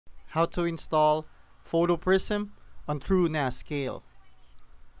How to install Photoprism on TrueNAS SCALE.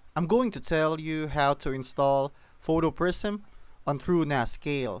 I'm going to tell you how to install Photoprism on TrueNAS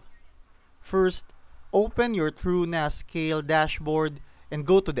SCALE. First, open your TrueNAS SCALE dashboard and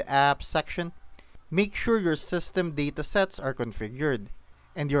go to the Apps section. Make sure your system datasets are configured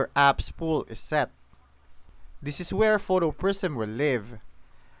and your apps pool is set. This is where Photoprism will live.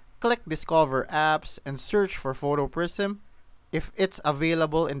 Click Discover Apps and search for Photoprism. If it's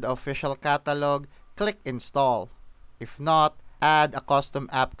available in the official catalog, click Install. If not, add a custom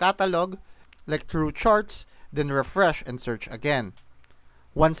app catalog like TrueCharts, then refresh and search again.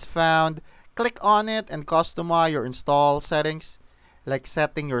 Once found, click on it and customize your install settings like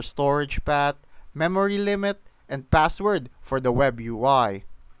setting your storage path, memory limit, and password for the web UI.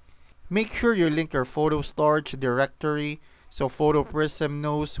 Make sure you link your photo storage directory so Photoprism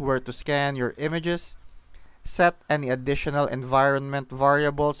knows where to scan your images. Set any additional environment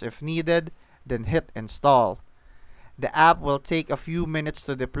variables if needed, then hit install. The app will take a few minutes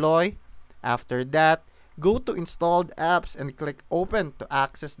to deploy. After that, go to installed apps and click open to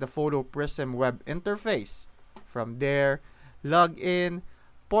access the Photoprism web interface. From there, log in,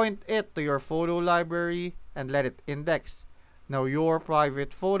 point it to your photo library, and let it index. Now your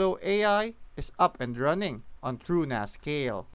private photo AI is up and running on TrueNAS SCALE.